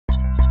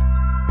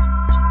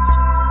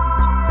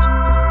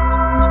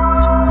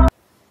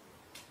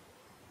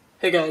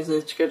Hey guys,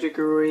 it's Gadget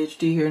Guru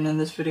HD here, and in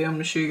this video I'm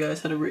going to show you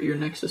guys how to root your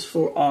Nexus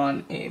 4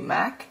 on a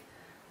Mac.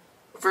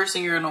 First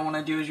thing you're going to want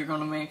to do is you're going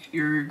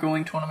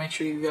to want to make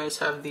sure you guys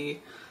have the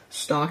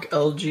stock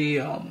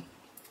LG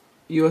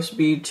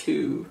USB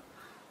to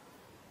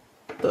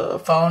the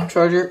phone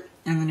charger,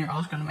 and then you're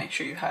also going to make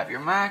sure you have your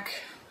Mac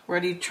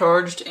ready,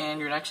 charged, and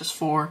your Nexus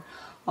 4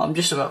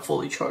 just about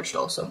fully charged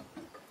also.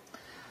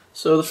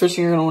 So the first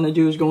thing you're going to want to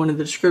do is go into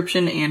the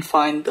description and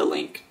find the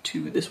link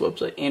to this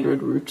website,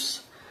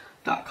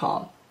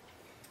 androidroots.com.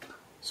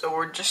 So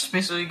we're just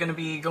basically going to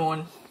be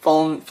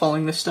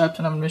following the steps,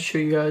 and I'm going to show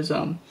you guys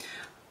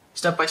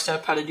step by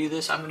step how to do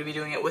this. I'm going to be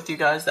doing it with you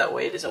guys, that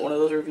way it isn't one of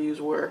those reviews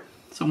where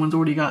someone's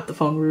already got the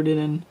phone rooted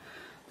and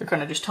they're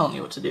kind of just telling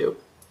you what to do.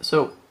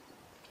 So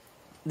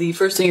the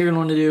first thing you're going to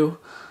want to do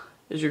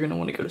is you're going to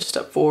want to go to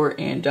step 4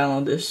 and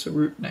download this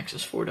root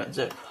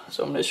nexus4.zip.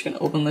 So I'm just going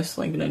to open this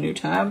link in a new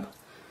tab,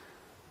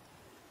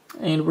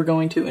 and we're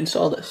going to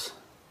install this.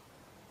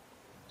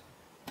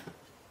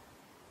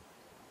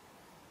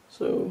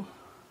 So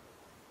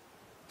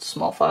it's a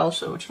small file,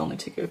 so it should only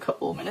take a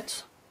couple of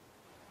minutes.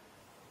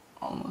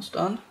 Almost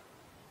done.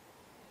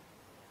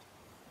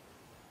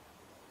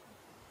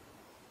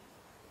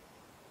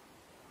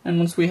 And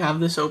once we have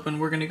this open,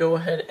 we're going to go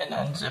ahead and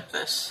unzip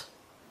this.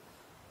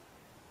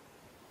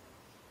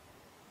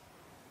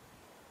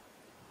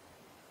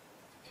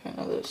 Okay,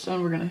 now that it's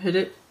done, we're going to hit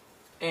it,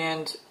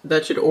 and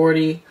that should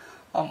already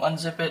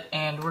unzip it,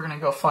 and we're going to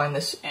go find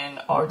this in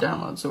our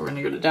downloads. So we're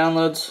going to go to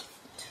downloads,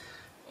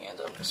 and I'm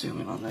going to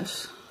zoom in on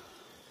this.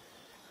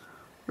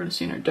 We're going to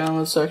see in our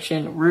download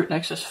section, root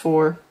Nexus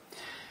 4,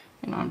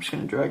 and I'm just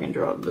going to drag and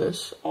drop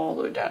this all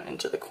the way down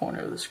into the corner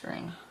of the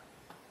screen.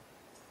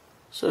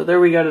 So there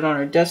we got it on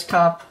our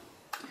desktop,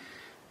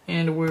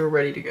 and we're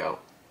ready to go.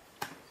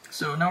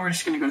 So now we're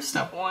just going to go to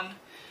step 1,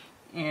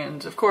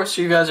 and of course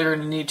you guys are going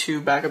to need to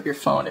back up your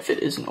phone if it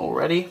isn't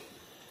already.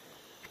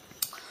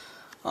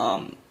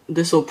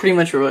 This will pretty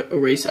much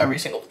erase every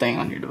single thing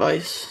on your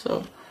device,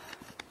 so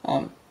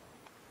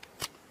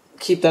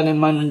keep that in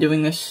mind when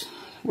doing this.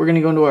 We're going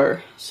to go into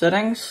our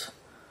settings,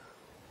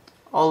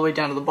 all the way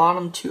down to the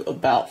bottom to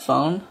About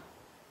Phone,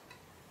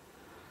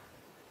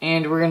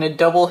 and we're going to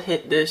double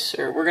hit this,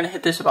 or we're going to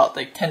hit this about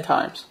like 10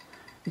 times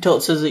until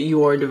it says that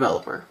you are a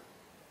developer.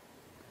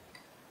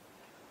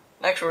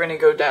 Next, we're going to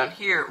go down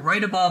here,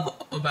 right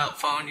above About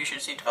Phone. You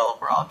should see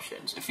Developer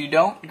Options. If you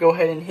don't, go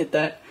ahead and hit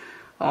that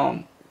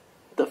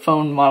the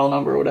phone model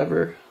number or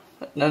whatever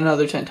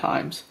another 10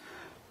 times.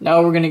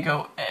 Now we're going to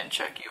go and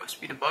check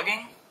USB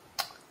Debugging,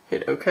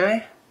 hit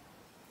OK,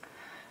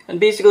 and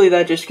basically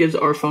that just gives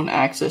our phone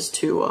access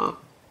to or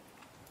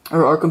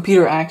our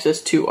computer access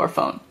to our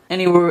phone.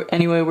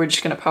 Anyway, we're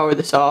just going to power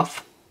this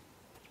off,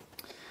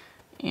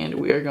 and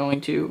we are going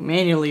to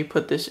manually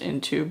put this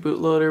into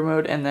bootloader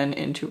mode and then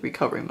into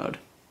recovery mode.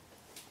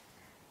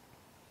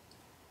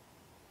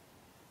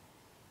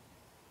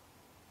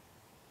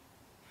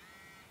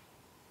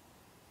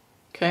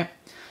 Okay,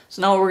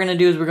 so now what we're going to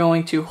do is we're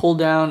going to hold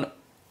down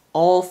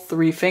all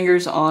 3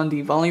 fingers on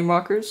the volume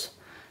rockers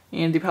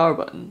and the power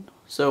button.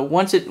 So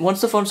once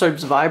the phone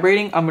starts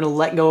vibrating, I'm going to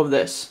let go of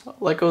this.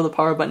 Let go of the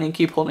power button and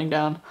keep holding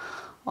down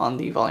on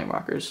the volume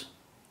rockers.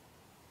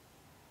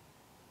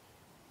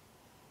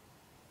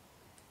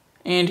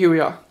 And here we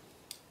are.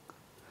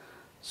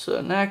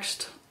 So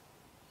next,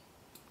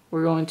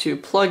 we're going to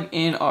plug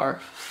in our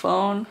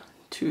phone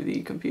to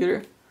the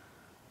computer.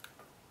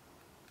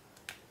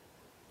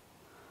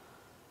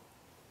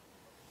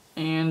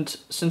 And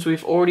since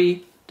we've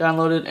already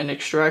downloaded and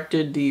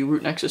extracted the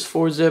root Nexus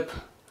 4 zip,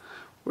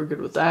 we're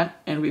good with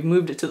that, and we've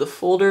moved it to the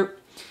folder.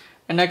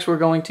 And next we're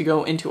going to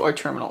go into our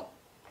terminal.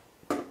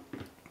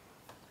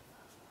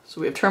 So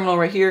we have terminal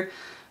right here,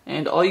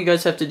 and all you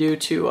guys have to do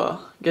to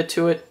get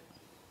to it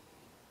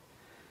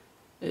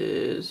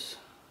is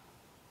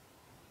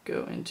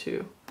go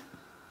into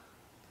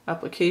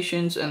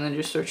applications and then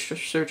just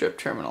search up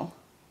terminal.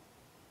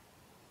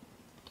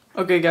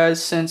 Okay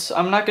guys, since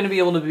I'm not going to be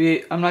able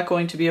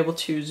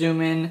to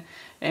zoom in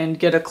and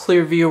get a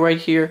clear view right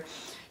here,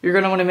 you're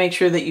going to want to make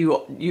sure that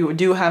you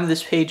do have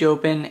this page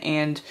open,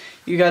 and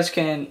you guys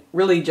can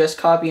really just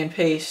copy and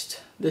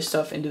paste this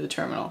stuff into the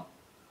terminal.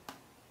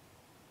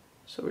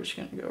 So we're just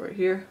going to go right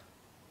here.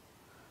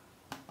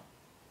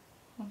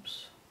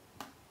 Oops.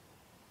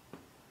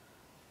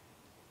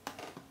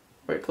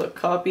 Right click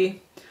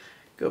copy,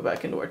 go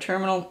back into our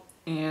terminal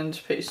and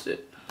paste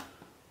it.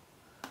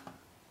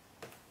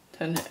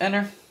 Then hit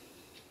enter.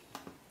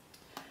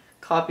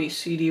 Copy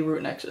CD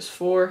root Nexus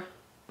 4.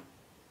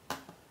 For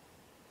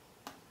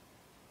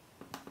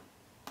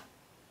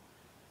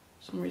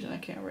some reason I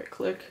can't right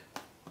click.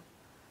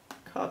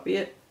 Copy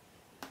it.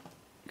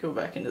 Go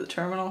back into the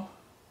terminal.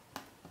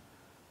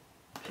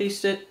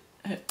 Paste it.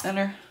 Hit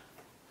enter.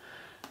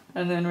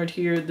 And then right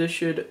here, this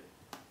should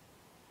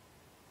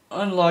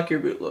unlock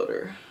your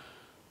bootloader.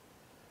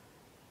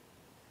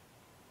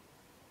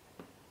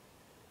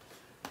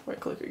 Right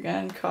click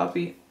again,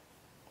 copy,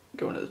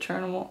 go into the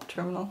terminal,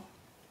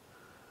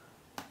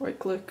 right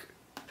click,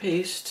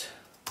 paste,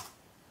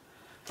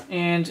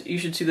 and you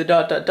should see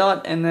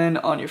the ... and then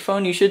on your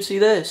phone you should see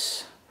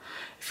this.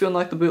 If you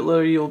unlock the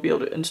bootloader, you'll be able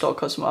to install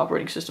custom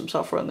operating system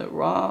software on the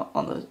ROM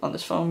on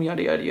this phone,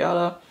 yada yada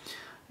yada.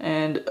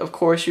 And of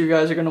course, you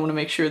guys are going to want to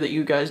make sure that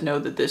you guys know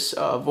that this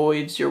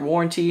voids your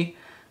warranty.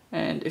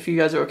 And if you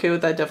guys are okay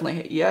with that,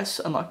 definitely hit yes,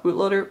 unlock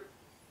bootloader,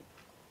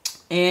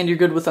 and you're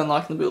good with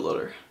unlocking the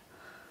bootloader.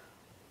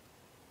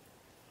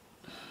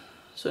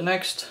 So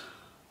next,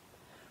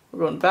 we're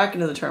going back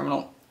into the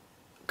terminal,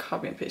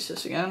 copy and paste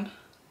this again.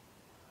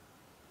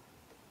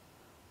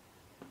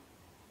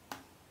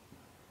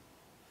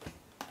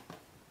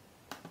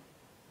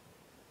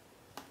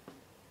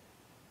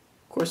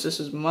 Of course,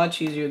 this is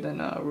much easier than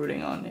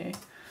rooting on a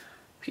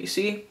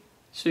PC.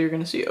 So you're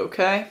going to see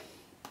OK.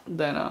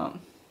 Then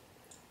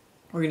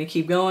we're going to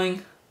keep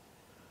going.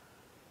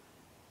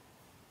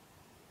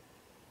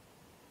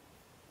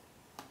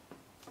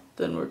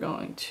 Then we're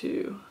going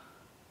to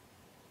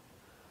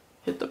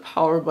hit the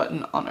power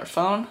button on our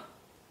phone.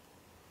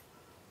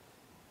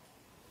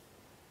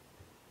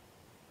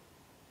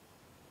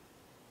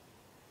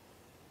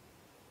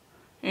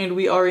 And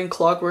we are in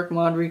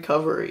Clockworkmod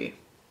Recovery.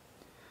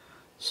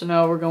 So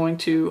now we're going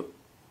to,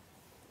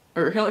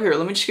 here,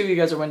 let me just give you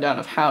guys a rundown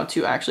of how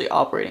to actually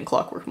operate in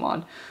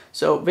Clockworkmod.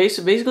 So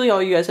basically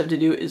all you guys have to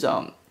do is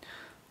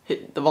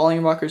hit the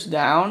volume rockers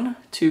down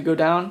to go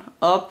down,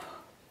 up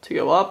to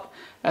go up,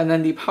 and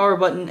then the power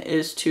button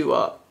is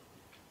to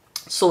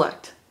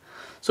select.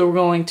 So we're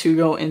going to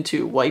go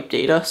into wipe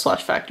data /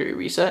 factory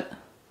reset,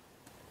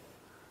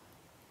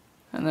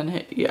 and then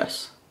hit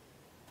yes.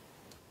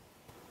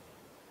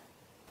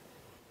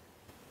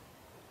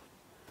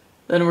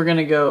 Then we're going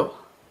to go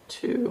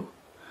to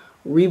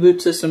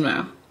reboot system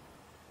now.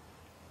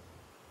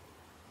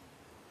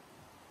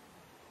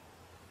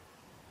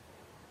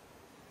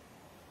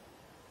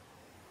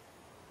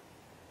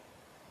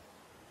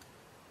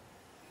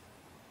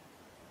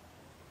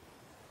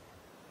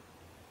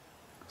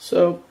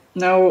 So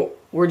now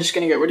we're just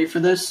going to get ready for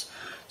this.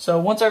 So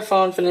once our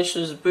phone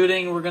finishes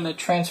booting, we're going to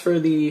transfer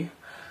the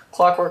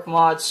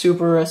Clockworkmod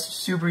Super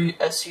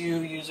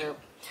SU user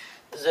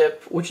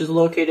zip, which is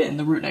located in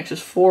the root Nexus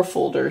 4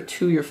 folder,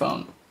 to your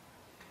phone.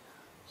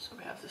 So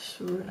we have this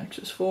root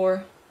Nexus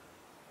 4.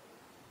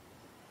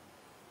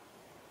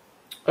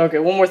 Okay,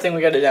 one more thing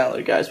we got to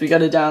download, guys. We got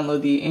to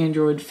download the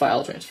Android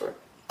file transfer.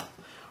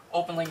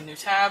 Open link, new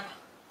tab,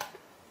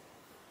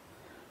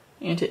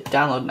 and hit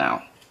download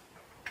now.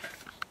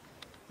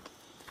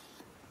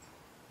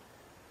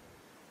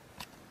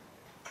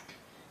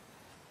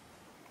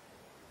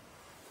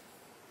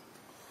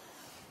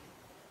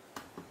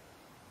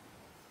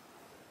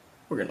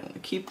 We're going to want to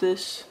keep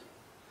this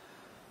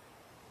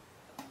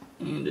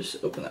and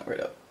just open that right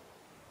up.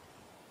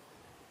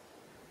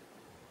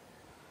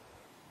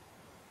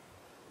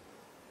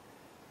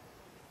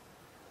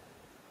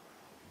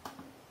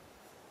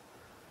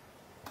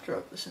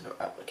 Drop this into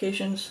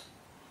applications.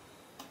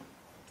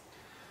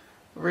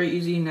 Very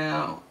easy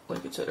now,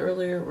 like I said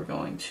earlier, we're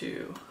going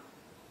to,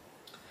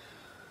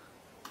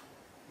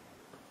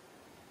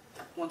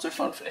 once our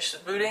phone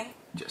finishes booting,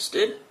 just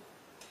did,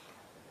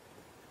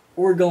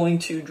 we're going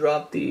to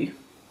drop the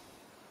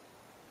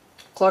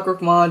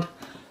Clockworkmod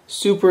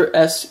Super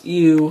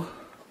SU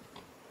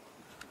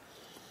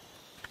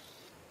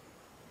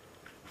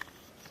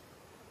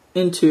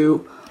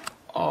into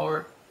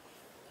our,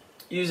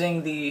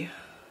 using the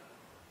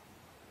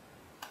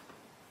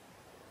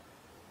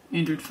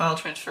Android file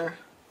transfer.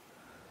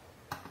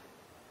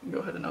 Go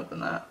ahead and open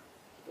that.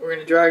 We're going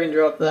to drag and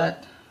drop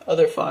that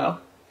other file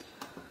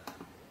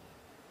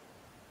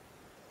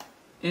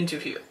into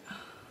here.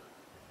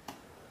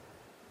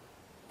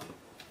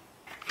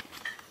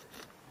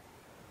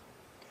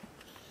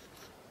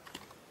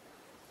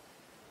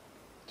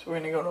 So we're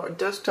going to go to our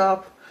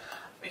desktop,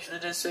 make sure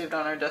that it's saved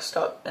on our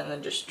desktop, and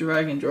then just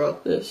drag and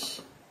drop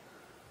this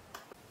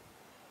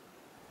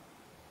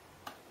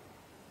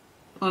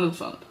onto the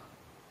phone.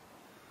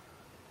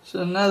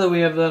 So now that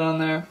we have that on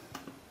there,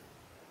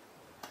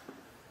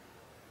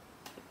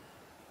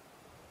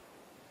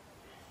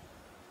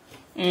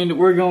 and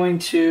we're going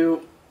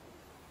to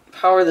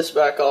power this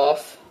back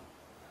off.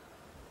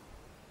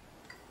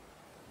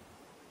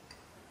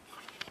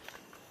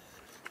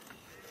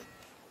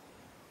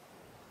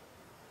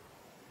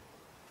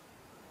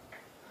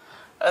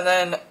 And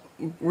then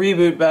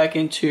reboot back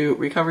into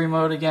recovery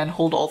mode again,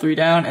 hold all three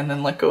down, and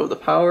then let go of the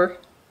power.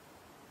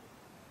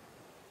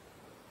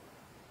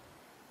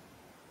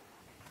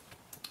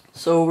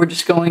 So we're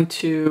just going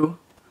to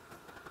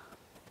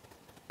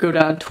go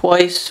down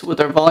twice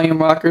with our volume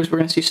rockers. We're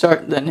going to see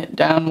start, then hit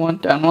down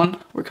one,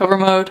 recover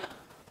mode.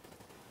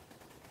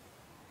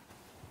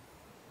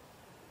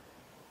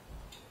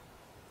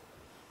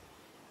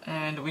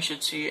 And we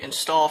should see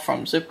install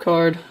from zip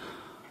card.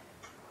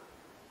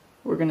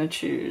 We're going to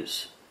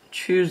choose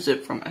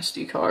zip from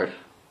SD card.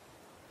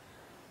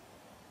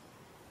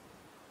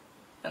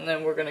 And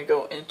then we're going to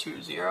go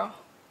into 0.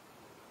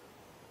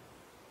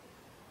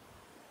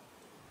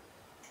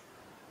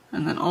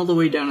 And then all the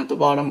way down at the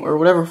bottom, or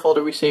whatever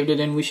folder we saved it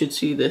in, we should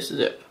see this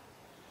zip.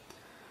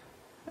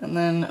 And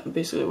then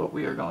basically what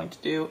we are going to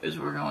do is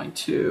we're going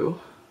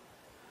to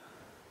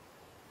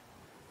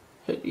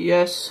hit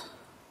yes.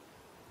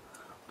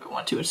 We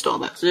want to install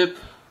that zip.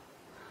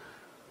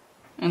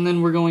 And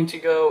then we're going to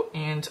go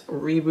and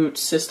reboot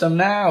system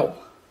now.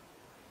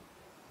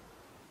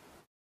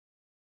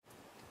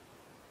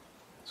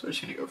 So we're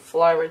just going to go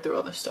fly right through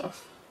all this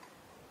stuff.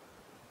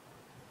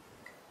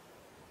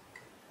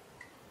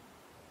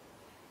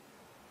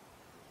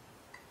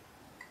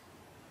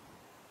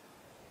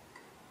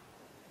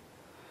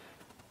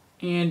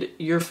 And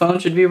your phone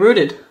should be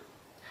rooted.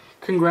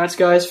 Congrats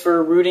guys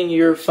for rooting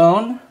your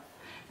phone.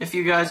 If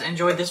you guys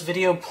enjoyed this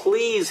video,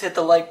 please hit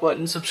the like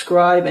button,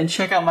 subscribe, and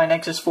check out my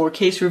Nexus 4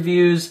 case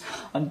reviews,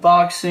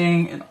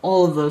 unboxing, and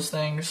all of those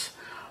things.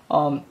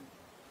 I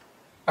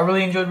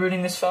really enjoyed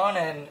rooting this phone,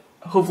 and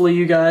hopefully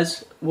you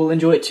guys will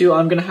enjoy it too.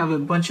 I'm going to have a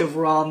bunch of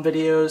ROM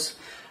videos,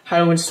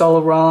 how to install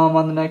a ROM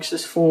on the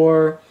Nexus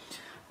 4,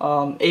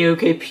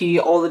 AOKP,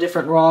 all the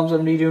different ROMs. I'm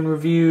going to be doing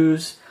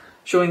reviews,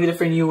 showing the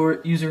different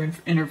user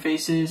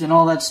interfaces and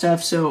all that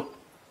stuff, so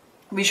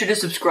be sure to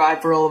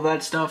subscribe for all of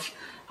that stuff.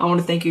 I want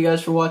to thank you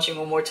guys for watching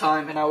one more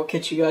time, and I will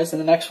catch you guys in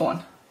the next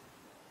one.